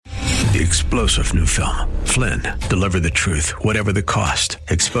The explosive new film, Flynn, deliver the truth, whatever the cost,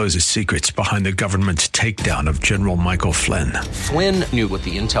 exposes secrets behind the government's takedown of General Michael Flynn. Flynn knew what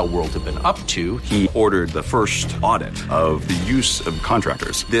the intel world had been up to. He ordered the first audit of the use of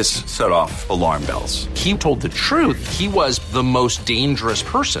contractors. This set off alarm bells. He told the truth. He was the most dangerous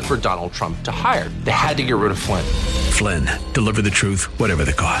person for Donald Trump to hire. They had to get rid of Flynn. Flynn, deliver the truth, whatever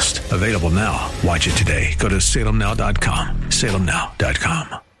the cost. Available now. Watch it today. Go to salemnow.com.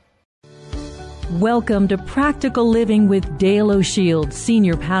 salemnow.com. Welcome to Practical Living with Dale O'Shields,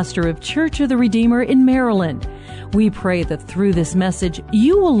 Senior Pastor of Church of the Redeemer in Maryland. We pray that through this message,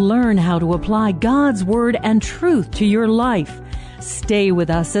 you will learn how to apply God's Word and truth to your life. Stay with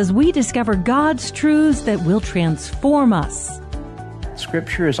us as we discover God's truths that will transform us.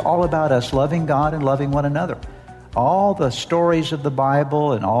 Scripture is all about us loving God and loving one another. All the stories of the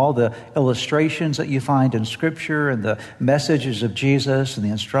Bible and all the illustrations that you find in Scripture and the messages of Jesus and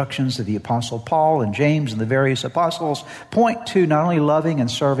the instructions of the Apostle Paul and James and the various apostles point to not only loving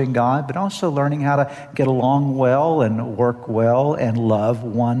and serving God, but also learning how to get along well and work well and love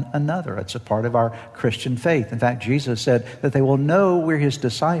one another. It's a part of our Christian faith. In fact, Jesus said that they will know we're His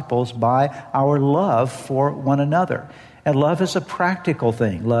disciples by our love for one another. And love is a practical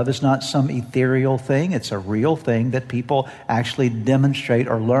thing. Love is not some ethereal thing. It's a real thing that people actually demonstrate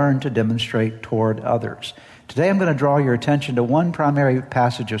or learn to demonstrate toward others. Today I'm going to draw your attention to one primary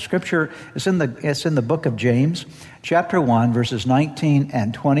passage of Scripture. It's in the book of James, chapter 1, verses 19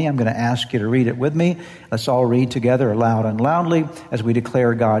 and 20. I'm going to ask you to read it with me. Let's all read together aloud and loudly as we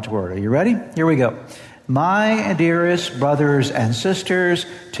declare God's Word. Are you ready? Here we go. My dearest brothers and sisters,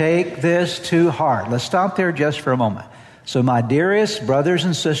 take this to heart. Let's stop there just for a moment. So my dearest brothers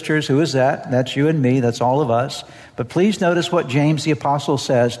and sisters, who is that? That's you and me. That's all of us. But please notice what James the Apostle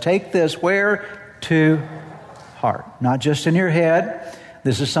says. Take this where? To heart. Not just in your head.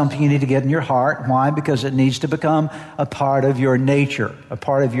 This is something you need to get in your heart. Why? Because it needs to become a part of your nature, a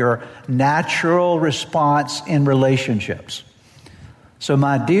part of your natural response in relationships. So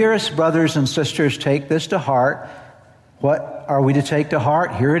my dearest brothers and sisters, take this to heart. What are we to take to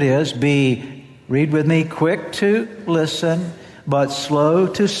heart? Here it is. Read with me, quick to listen, but slow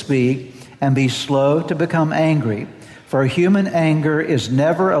to speak, and be slow to become angry. For human anger is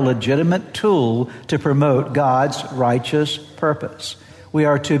never a legitimate tool to promote God's righteous purpose. We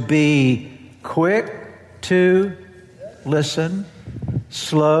are to be quick to listen,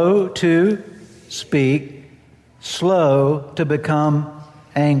 slow to speak, slow to become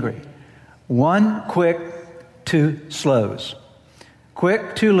angry. One quick, two slows.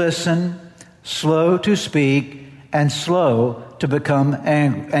 Quick to listen, slow to speak, and slow to become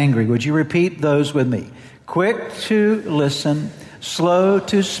angry. Would you repeat those with me? Quick to listen, slow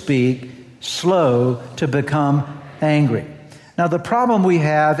to speak, slow to become angry. Now, the problem we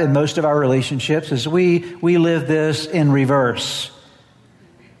have in most of our relationships is we live this in reverse.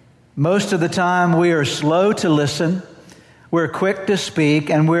 Most of the time, we are slow to listen, we're quick to speak,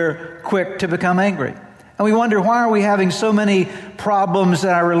 and we're quick to become angry. And we wonder, why are we having so many problems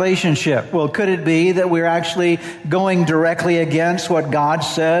in our relationship? Well, could it be that we're actually going directly against what God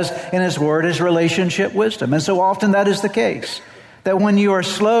says in His Word, His relationship wisdom? And so often that is the case. That when you are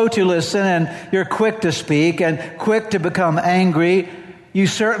slow to listen and you're quick to speak and quick to become angry, you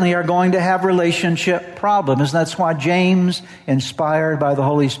certainly are going to have relationship problems. And that's why James, inspired by the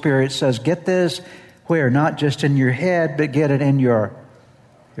Holy Spirit, says, get this where? Not just in your head, but get it in your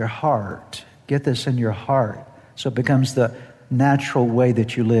heart. Get this in your heart. So it becomes the natural way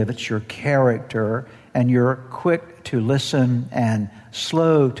that you live. It's your character, and you're quick to listen and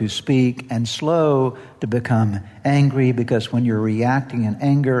slow to speak and slow to become angry, because when you're reacting in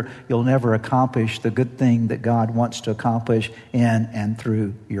anger, you'll never accomplish the good thing that God wants to accomplish in and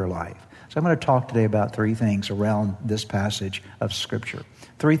through your life. So I'm going to talk today about three things around this passage of Scripture.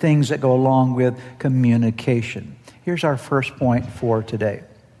 Three things that go along with communication. Here's our first point for today.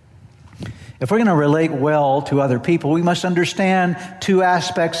 If we're going to relate well to other people, we must understand two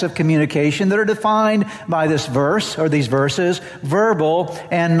aspects of communication that are defined by this verse, or these verses: verbal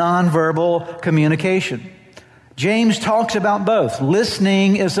and nonverbal communication. James talks about both.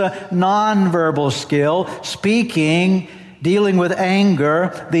 Listening is a nonverbal skill. Speaking, dealing with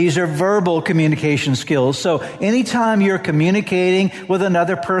anger, these are verbal communication skills. So anytime you're communicating with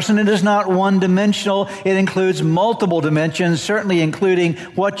another person, it is not one-dimensional. It includes multiple dimensions, certainly including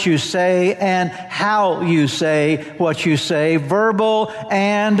what you say and how you say what you say, verbal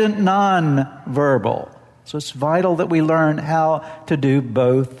and non-verbal. So it's vital that we learn how to do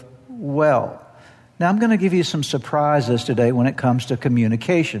both well. Now, I'm going to give you some surprises today when it comes to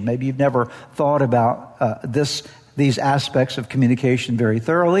communication. Maybe you've never thought about this these aspects of communication very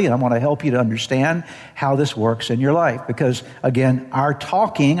thoroughly, and I want to help you to understand how this works in your life. Because, again, our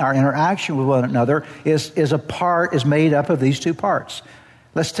talking, our interaction with one another is made up of these two parts.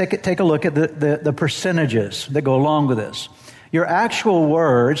 Let's take a look at the percentages that go along with this. Your actual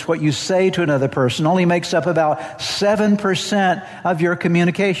words, what you say to another person, only makes up about 7% of your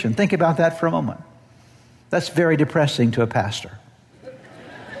communication. Think about that for a moment. That's very depressing to a pastor.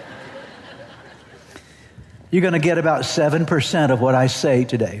 You're going to get about 7% of what I say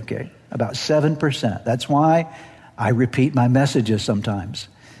today, okay? About 7%. That's why I repeat my messages sometimes,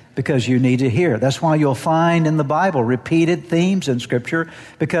 because you need to hear. That's why you'll find in the Bible repeated themes in Scripture,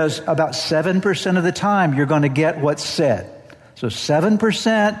 because about 7% of the time you're going to get what's said. So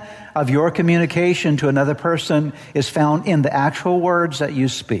 7% of your communication to another person is found in the actual words that you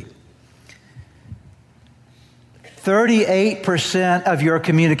speak. 38% of your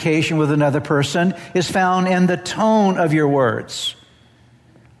communication with another person is found in the tone of your words.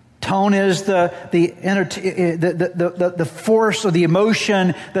 Tone is the force or the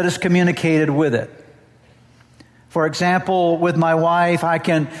emotion that is communicated with it. For example, with my wife, I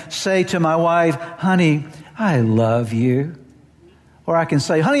can say to my wife, "Honey, I love you." Or I can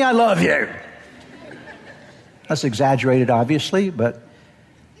say, "Honey, I love you." That's exaggerated, obviously, but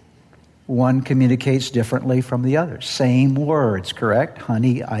one communicates differently from the other. Same words, correct?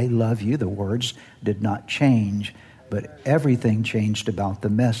 "Honey, I love you." The words did not change, but everything changed about the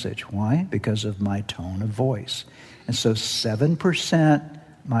message. Why? Because of my tone of voice. And so 7%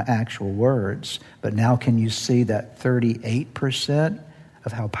 my actual words, but now can you see that 38%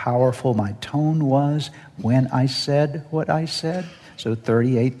 of how powerful my tone was when I said what I said? So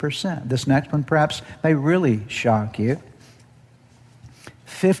 38%. This next one perhaps may really shock you.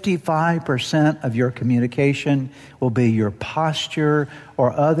 55% of your communication will be your posture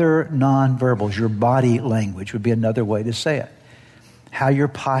or other nonverbals. Your body language would be another way to say it. How you're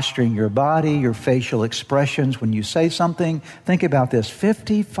posturing your body, your facial expressions when you say something. Think about this.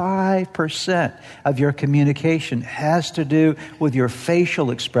 55% of your communication has to do with your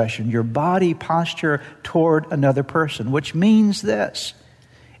facial expression, your body posture toward another person, which means this.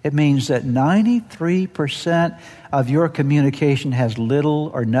 It means that 93% of your communication has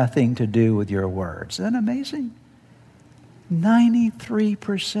little or nothing to do with your words. Isn't that amazing?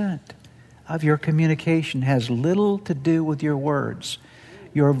 93% of your communication has little to do with your words.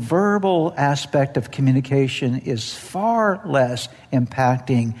 Your verbal aspect of communication is far less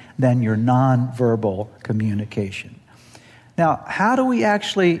impacting than your nonverbal communication. Now, how do we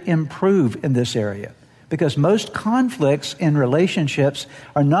actually improve in this area? Because most conflicts in relationships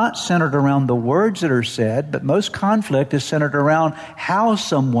are not centered around the words that are said, but most conflict is centered around how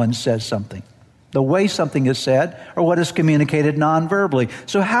someone says something, the way something is said, or what is communicated non-verbally.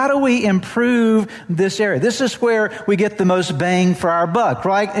 So how do we improve this area? This is where we get the most bang for our buck,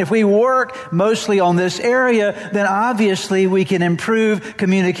 right? If we work mostly on this area, then obviously we can improve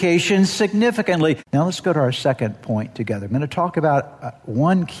communication significantly. Now let's go to our second point together. I'm going to talk about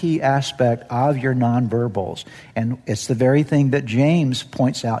one key aspect of your non-verbals, and it's the very thing that James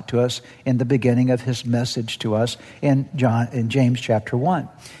points out to us in the beginning of his message to us in James chapter 1.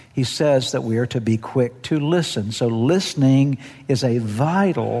 He says that we are to be quick to listen. So listening is a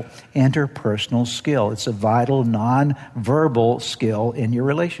vital interpersonal skill. It's a vital non-verbal skill in your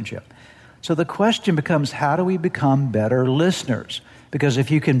relationship. So the question becomes, how do we become better listeners? Because if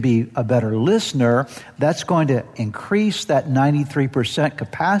you can be a better listener, that's going to increase that 93%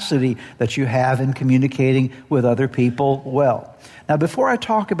 capacity that you have in communicating with other people well. Now, before I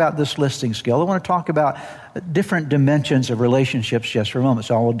talk about this listening skill, I want to talk about different dimensions of relationships just for a moment.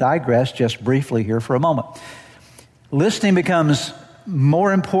 So I will digress just briefly here for a moment. Listening becomes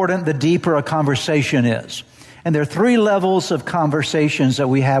more important the deeper a conversation is. And there are three levels of conversations that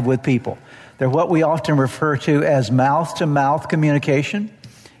we have with people. They're what we often refer to as mouth-to-mouth communication,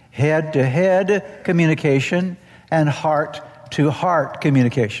 head-to-head communication, and heart-to-heart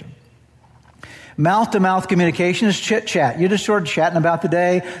communication. Mouth-to-mouth communication is chit-chat. You're just sort of chatting about the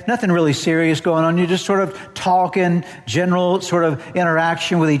day, nothing really serious going on. You're just sort of talking, general sort of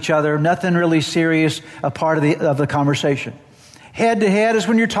interaction with each other, nothing really serious a part of the conversation. Head-to-head is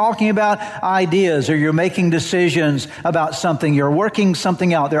when you're talking about ideas or you're making decisions about something. You're working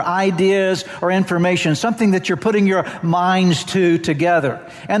something out. They're ideas or information, something that you're putting your minds to together.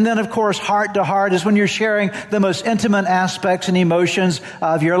 And then, of course, heart-to-heart is when you're sharing the most intimate aspects and emotions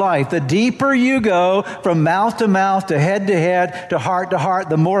of your life. The deeper you go from mouth-to-mouth to head-to-head to heart-to-heart,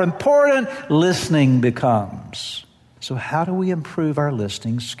 the more important listening becomes. So how do we improve our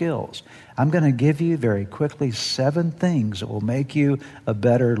listening skills? I'm going to give you very quickly 7 things that will make you a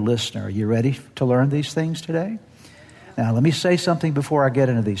better listener. Are you ready to learn these things today? Now, let me say something before I get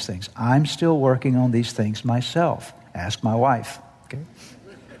into these things. I'm still working on these things myself. Ask my wife. Okay?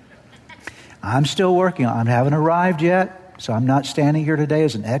 I'm still working on it. I haven't arrived yet, so I'm not standing here today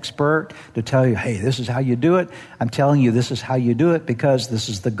as an expert to tell you, hey, this is how you do it. I'm telling you this is how you do it because this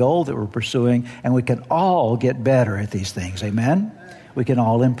is the goal that we're pursuing, and we can all get better at these things. Amen? We can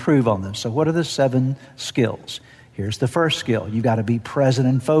all improve on them. So what are the 7 skills? Here's the first skill. You got to be present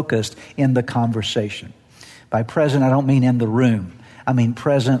and focused in the conversation. By present, I don't mean in the room. I mean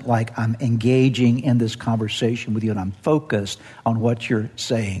present like I'm engaging in this conversation with you and I'm focused on what you're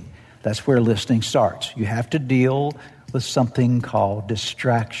saying. That's where listening starts. You have to deal with something called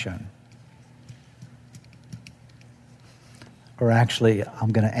distraction. Or actually,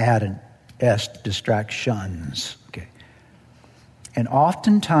 I'm going to add an S, distractions. Okay. And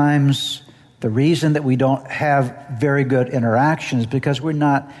oftentimes, the reason that we don't have very good interaction is because we're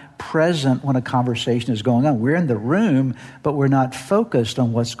not present when a conversation is going on. We're in the room, but we're not focused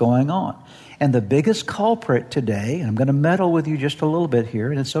on what's going on. And the biggest culprit today, and I'm going to meddle with you just a little bit here,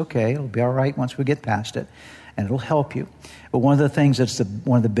 and it's okay. It'll be all right once we get past it, and it'll help you. But one of the things that's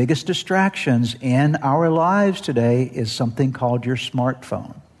one of the biggest distractions in our lives today is something called your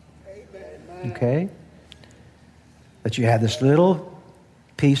smartphone. Okay? That you have this little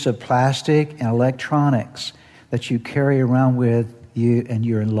piece of plastic and electronics that you carry around with you, and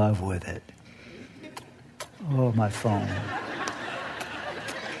you're in love with it. Oh, my phone.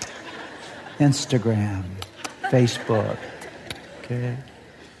 Instagram, Facebook. Okay?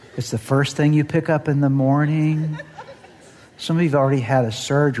 It's the first thing you pick up in the morning. Some of you have already had a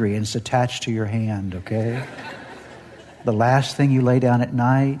surgery and it's attached to your hand, okay? The last thing you lay down at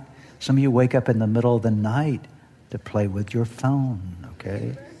night. Some of you wake up in the middle of the night to play with your phone,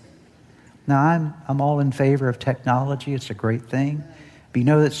 okay? Now, I'm all in favor of technology. It's a great thing. But you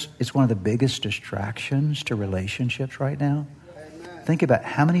know that it's one of the biggest distractions to relationships right now? Amen. Think about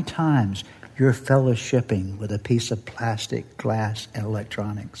how many times you're fellowshipping with a piece of plastic, glass, and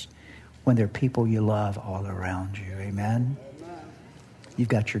electronics when there are people you love all around you. Amen? You've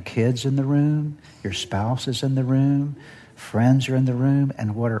got your kids in the room. Your spouse is in the room. Friends are in the room.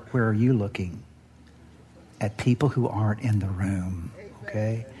 And where are you looking? At people who aren't in the room,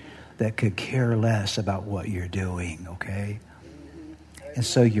 okay? That could care less about what you're doing, okay? And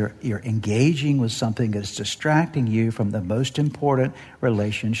so you're engaging with something that's distracting you from the most important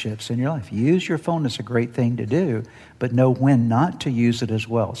relationships in your life. Use your phone. It's a great thing to do, but know when not to use it as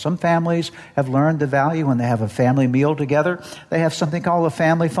well. Some families have learned the value when they have a family meal together. They have something called a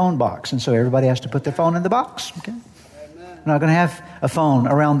family phone box, and so everybody has to put their phone in the box, okay? We're not going to have a phone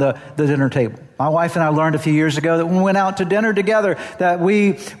around the dinner table. My wife and I learned a few years ago that when we went out to dinner together, that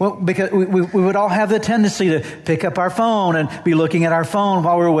because we would all have the tendency to pick up our phone and be looking at our phone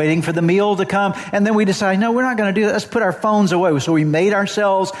while we were waiting for the meal to come. And then we decided, no, we're not going to do that. Let's put our phones away. So we made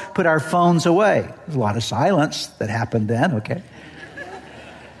ourselves put our phones away. There's a lot of silence that happened then, okay?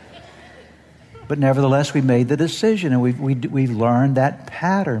 But nevertheless, we made the decision, and we've learned that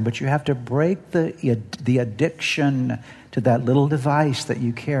pattern. But you have to break the addiction to that little device that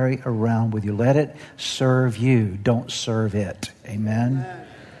you carry around with you. Let it serve you. Don't serve it. Amen?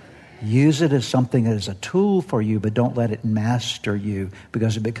 Use it as something that is a tool for you, but don't let it master you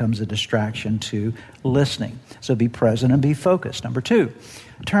because it becomes a distraction to listening. So be present and be focused. Number 2,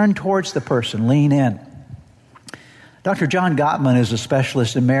 turn towards the person. Lean in. Dr. John Gottman is a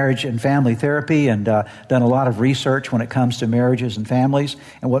specialist in marriage and family therapy and done a lot of research when it comes to marriages and families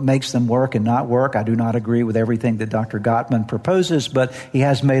and what makes them work and not work. I do not agree with everything that Dr. Gottman proposes, but he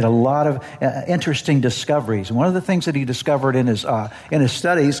has made a lot of interesting discoveries. And one of the things that he discovered in his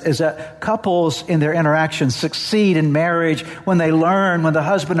studies is that couples in their interactions succeed in marriage when the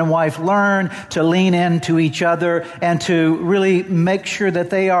husband and wife learn to lean into each other and to really make sure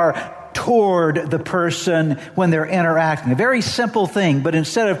that they are toward the person when they're interacting. A very simple thing, but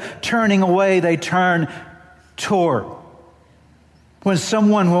instead of turning away, they turn toward. When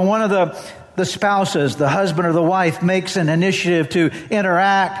one of the spouses, the husband or the wife, makes an initiative to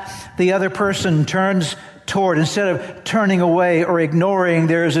interact, the other person turns toward. Instead of turning away or ignoring,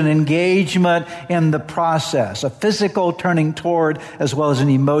 there's an engagement in the process, a physical turning toward as well as an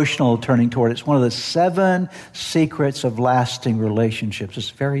emotional turning toward. It's one of the 7 secrets of lasting relationships.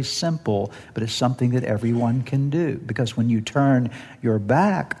 It's very simple, but it's something that everyone can do. Because when you turn your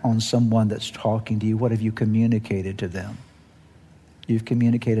back on someone that's talking to you, what have you communicated to them? You've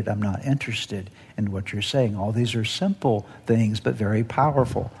communicated, I'm not interested in what you're saying. All these are simple things, but very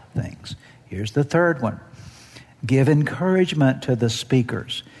powerful things. Here's the third one. Give encouragement to the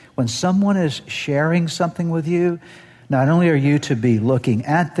speakers. When someone is sharing something with you, Not only are you to be looking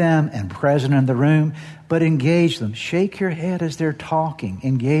at them and present in the room, but engage them. Shake your head as they're talking.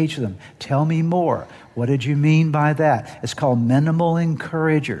 Engage them. Tell me more. What did you mean by that? It's called minimal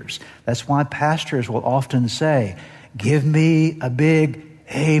encouragers. That's why pastors will often say, give me a big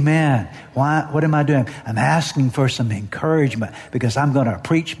amen. Why? What am I doing? I'm asking for some encouragement because I'm going to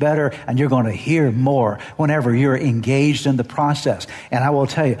preach better and you're going to hear more whenever you're engaged in the process. And I will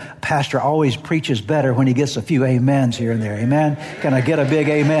tell you, pastor always preaches better when he gets a few amens here and there. Amen? Can I get a big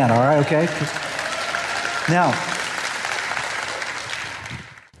amen? All right, okay? Now,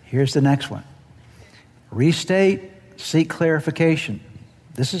 here's the next one. Restate, seek clarification.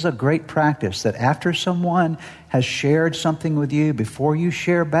 This is a great practice that after someone has shared something with you, before you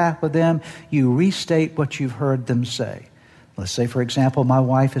share back with them, you restate what you've heard them say. Let's say, for example, my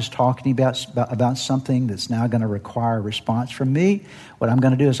wife is talking about something that's now going to require a response from me. What I'm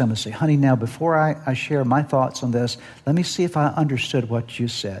going to do is I'm going to say, honey, now before I share my thoughts on this, let me see if I understood what you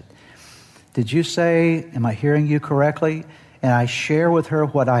said. Did you say, am I hearing you correctly? And I share with her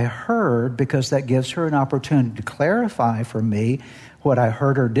what I heard because that gives her an opportunity to clarify for me what I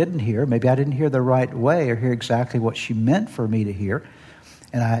heard or didn't hear. Maybe I didn't hear the right way or hear exactly what she meant for me to hear.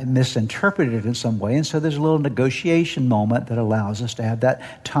 And I misinterpreted it in some way. And so there's a little negotiation moment that allows us to have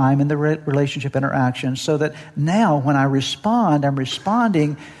that time in the relationship interaction so that now when I respond, I'm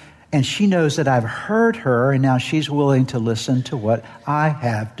responding and she knows that I've heard her and now she's willing to listen to what I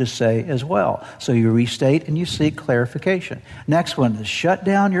have to say as well. So you restate and you seek clarification. Next one is shut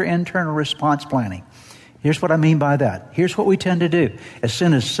down your internal response planning. Here's what I mean by that. Here's what we tend to do. As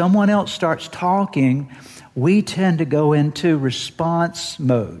soon as someone else starts talking, we tend to go into response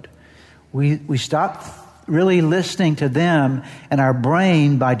mode. We stop really listening to them, and our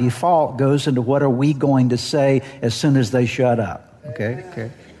brain by default goes into what are we going to say as soon as they shut up. Okay.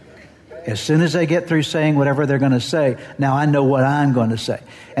 As soon as they get through saying whatever they're going to say, now I know what I'm going to say.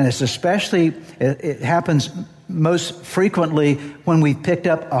 And it's especially, it happens most frequently when we picked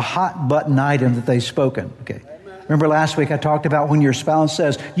up a hot button item that they've spoken. Okay. Remember last week I talked about when your spouse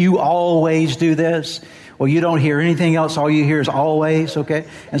says, you always do this. Well, you don't hear anything else. All you hear is always, okay?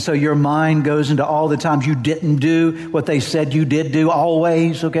 And so your mind goes into all the times you didn't do what they said you did do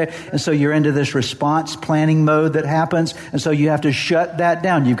always, okay? And so you're into this response planning mode that happens. And so you have to shut that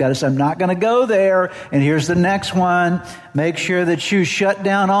down. You've got to say, I'm not going to go there. And here's the next one. Make sure that you shut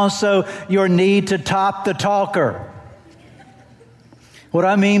down also your need to top the talker. What do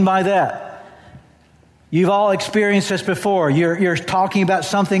I mean by that? You've all experienced this before. You're talking about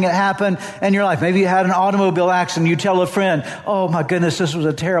something that happened in your life. Maybe you had an automobile accident. You tell a friend, oh my goodness, this was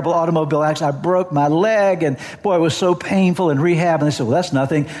a terrible automobile accident. I broke my leg and boy, it was so painful in rehab. And they said, well, that's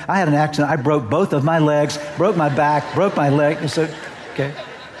nothing. I had an accident. I broke both of my legs, broke my back, broke my leg. And so, okay.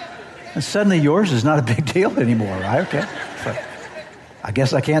 And suddenly yours is not a big deal anymore, right? Okay. So, I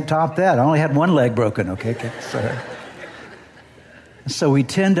guess I can't top that. I only had one leg broken. Okay. So we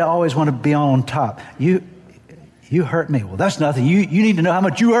tend to always want to be on top. You hurt me. Well, that's nothing. You need to know how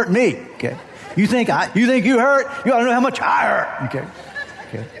much you hurt me. Okay. You think you hurt? You ought to know how much I hurt.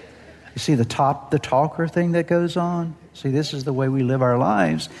 Okay. You see the talker thing that goes on? See, this is the way we live our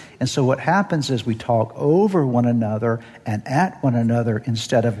lives. And so what happens is we talk over one another and at one another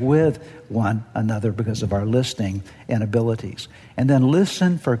instead of with one another because of our listening inabilities. And then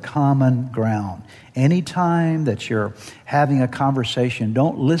listen for common ground. Anytime that you're having a conversation,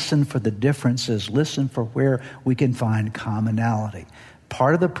 don't listen for the differences. Listen for where we can find commonality.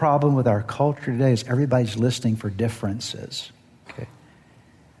 Part of the problem with our culture today is everybody's listening for differences. Okay.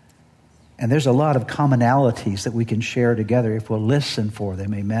 And there's a lot of commonalities that we can share together if we'll listen for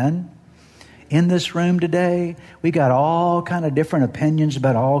them. Amen? In this room today, we got all kind of different opinions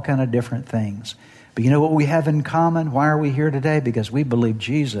about all kind of different things. But you know what we have in common? Why are we here today? Because we believe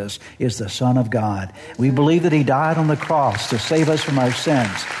Jesus is the Son of God. We believe that He died on the cross to save us from our sins.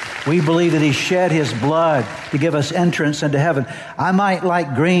 We believe that He shed His blood to give us entrance into heaven. I might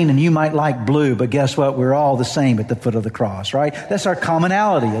like green and you might like blue, but guess what? We're all the same at the foot of the cross, right? That's our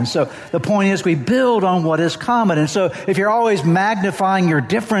commonality. And so the point is we build on what is common. And so if you're always magnifying your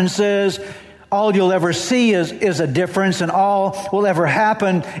differences, all you'll ever see is a difference, and all will ever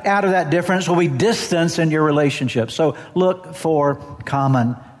happen out of that difference will be distance in your relationship. So look for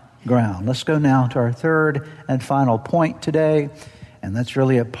common ground. Let's go now to our third and final point today. And that's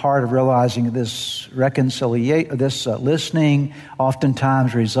really a part of realizing this listening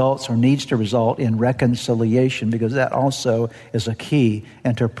oftentimes results or needs to result in reconciliation, because that also is a key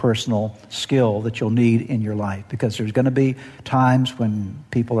interpersonal skill that you'll need in your life. Because there's going to be times when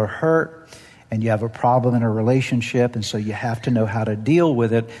people are hurt and you have a problem in a relationship, and so you have to know how to deal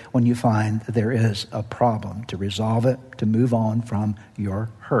with it when you find that there is a problem, to resolve it, to move on from your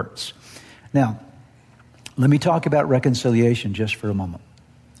hurts. Now, let me talk about reconciliation just for a moment.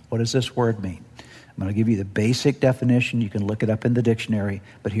 What does this word mean? I'm going to give you the basic definition. You can look it up in the dictionary,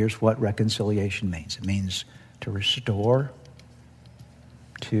 but here's what reconciliation means. It means to restore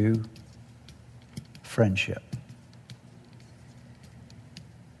to friendship,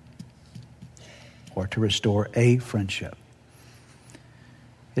 or to restore a friendship.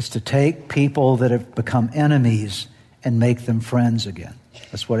 It's to take people that have become enemies and make them friends again.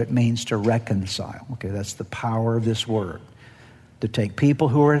 That's what it means to reconcile. Okay, that's the power of this word. To take people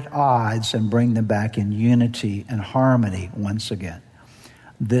who are at odds and bring them back in unity and harmony once again.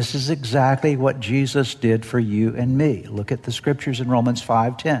 This is exactly what Jesus did for you and me. Look at the scriptures in Romans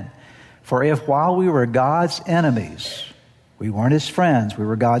 5:10. For if while we were God's enemies, we weren't his friends, we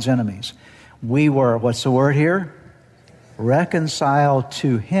were God's enemies, we were, what's the word here? Reconciled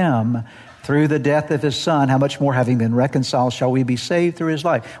to him through the death of his Son, how much more, having been reconciled, shall we be saved through his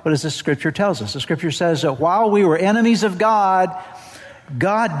life? What does the scripture tell us? The scripture says that while we were enemies of God,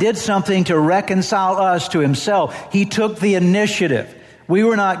 God did something to reconcile us to himself. He took the initiative. We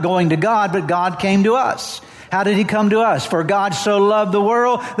were not going to God, but God came to us. How did he come to us? For God so loved the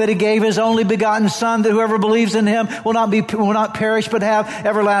world that he gave his only begotten Son, that whoever believes in him will not perish but have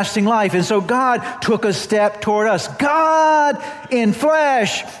everlasting life. And so God took a step toward us. God in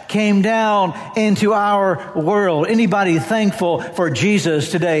flesh came down into our world. Anybody thankful for Jesus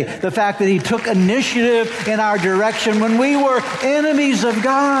today? The fact that he took initiative in our direction when we were enemies of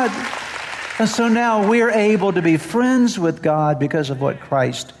God. And so now we're able to be friends with God because of what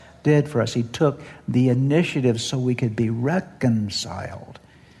Christ did for us. He took the initiative so we could be reconciled.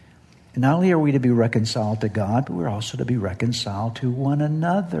 And not only are we to be reconciled to God, but we're also to be reconciled to one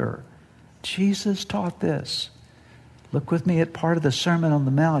another. Jesus taught this. Look with me at part of the Sermon on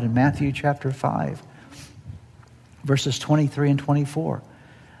the Mount in Matthew chapter 5, verses 23 and 24.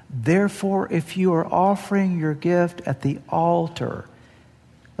 Therefore, if you are offering your gift at the altar,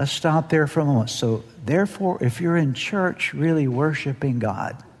 let's stop there for a moment. So, therefore, if you're in church really worshiping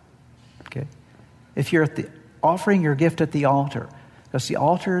God, okay, if you're offering your gift at the altar, because the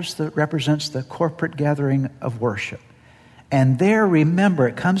altar represents the corporate gathering of worship. And there, remember,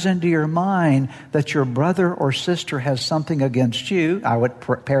 it comes into your mind that your brother or sister has something against you. I would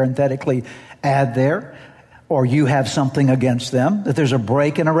parenthetically add there, or you have something against them, that there's a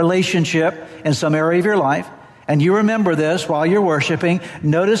break in a relationship in some area of your life. And you remember this while you're worshiping.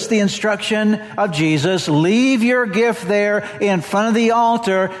 Notice the instruction of Jesus. Leave your gift there in front of the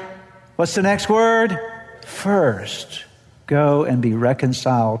altar. What's the next word? First, go and be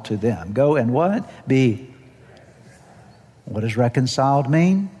reconciled to them. Go and what? Be. What does reconciled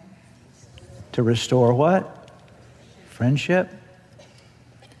mean? To restore what? Friendship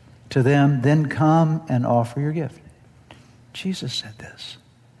to them. Then come and offer your gift. Jesus said this.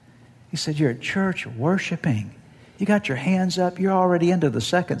 He said, you're at church worshiping. You got your hands up. You're already into the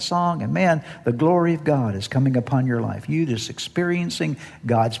second song. And man, the glory of God is coming upon your life. You just experiencing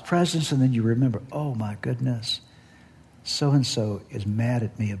God's presence. And then you remember, oh my goodness, so-and-so is mad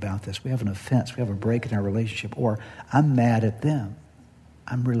at me about this. We have an offense. We have a break in our relationship. Or I'm mad at them.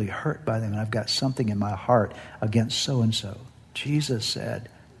 I'm really hurt by them. And I've got something in my heart against so-and-so. Jesus said,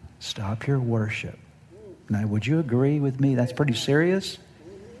 stop your worship. Now, would you agree with me? That's pretty serious.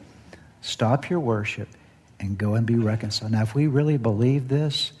 Stop your worship and go and be reconciled. Now, if we really believe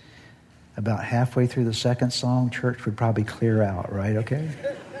this, about halfway through the second song, church would probably clear out, right? Okay?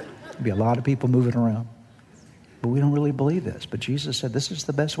 There'd be a lot of people moving around. But we don't really believe this. But Jesus said this is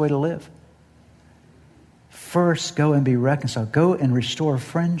the best way to live. First, go and be reconciled. Go and restore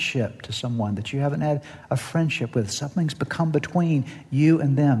friendship to someone that you haven't had a friendship with. Something's become between you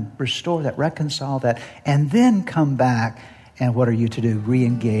and them. Restore that, reconcile that, and then come back. And what are you to do?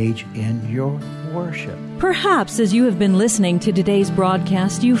 Re-engage in your worship. Perhaps as you have been listening to today's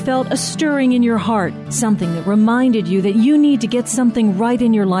broadcast, you felt a stirring in your heart, something that reminded you that you need to get something right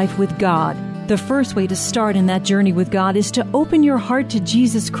in your life with God. The first way to start in that journey with God is to open your heart to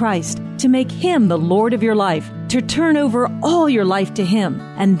Jesus Christ, to make Him the Lord of your life, to turn over all your life to Him.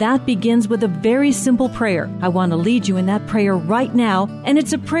 And that begins with a very simple prayer. I want to lead you in that prayer right now, and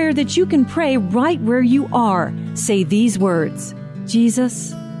it's a prayer that you can pray right where you are. Say these words: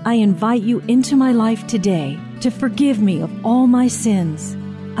 Jesus, I invite you into my life today to forgive me of all my sins.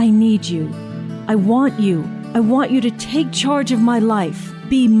 I need you. I want you. I want you to take charge of my life.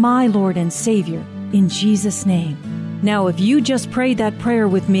 Be my Lord and Savior, in Jesus' name. Now, if you just prayed that prayer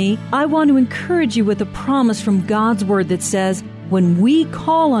with me, I want to encourage you with a promise from God's Word that says, When we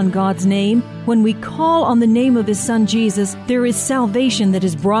call on God's name, when we call on the name of His Son Jesus, there is salvation that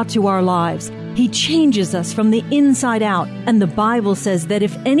is brought to our lives. He changes us from the inside out, and the Bible says that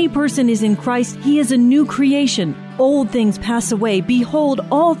if any person is in Christ, he is a new creation. Old things pass away. Behold,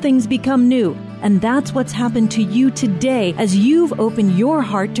 all things become new. And that's what's happened to you today as you've opened your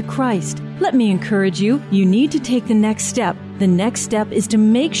heart to Christ. Let me encourage you, you need to take the next step. The next step is to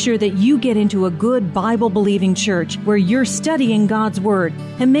make sure that you get into a good Bible-believing church where you're studying God's Word.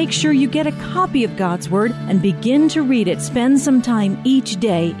 And make sure you get a copy of God's Word and begin to read it. Spend some time each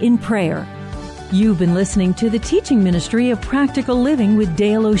day in prayer. You've been listening to the teaching ministry of Practical Living with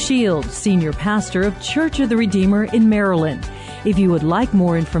Dale O'Shield, Senior Pastor of Church of the Redeemer in Maryland. If you would like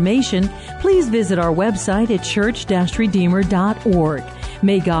more information, please visit our website at church-redeemer.org.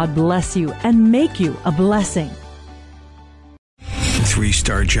 May God bless you and make you a blessing.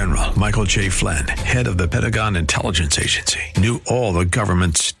 3-star General Michael J. Flynn, head of the Pentagon Intelligence Agency, knew all the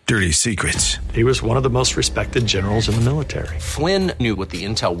government's dirty secrets. He was one of the most respected generals in the military. Flynn knew what the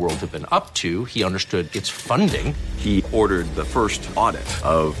intel world had been up to. He understood its funding. He ordered the first audit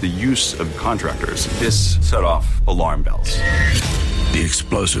of the use of contractors. This set off alarm bells. The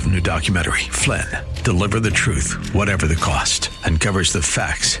explosive new documentary, Flynn, Deliver the Truth, Whatever the Cost, uncovers the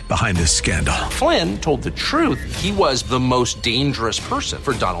facts behind this scandal. Flynn told the truth. He was the most dangerous person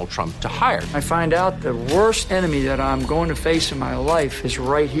for Donald Trump to hire. I find out the worst enemy that I'm going to face in my life is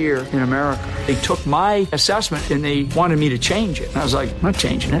right here in America. They took my assessment and they wanted me to change it. And I was like, I'm not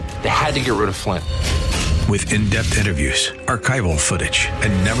changing it. They had to get rid of Flynn. With in-depth interviews, archival footage,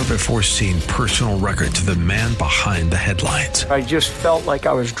 and never-before-seen personal records of the man behind the headlines. I just felt like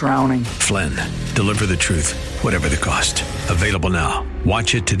I was drowning. Flynn, Deliver the Truth, Whatever the Cost. Available now.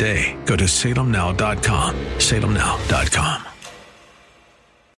 Watch it today. Go to salemnow.com. salemnow.com.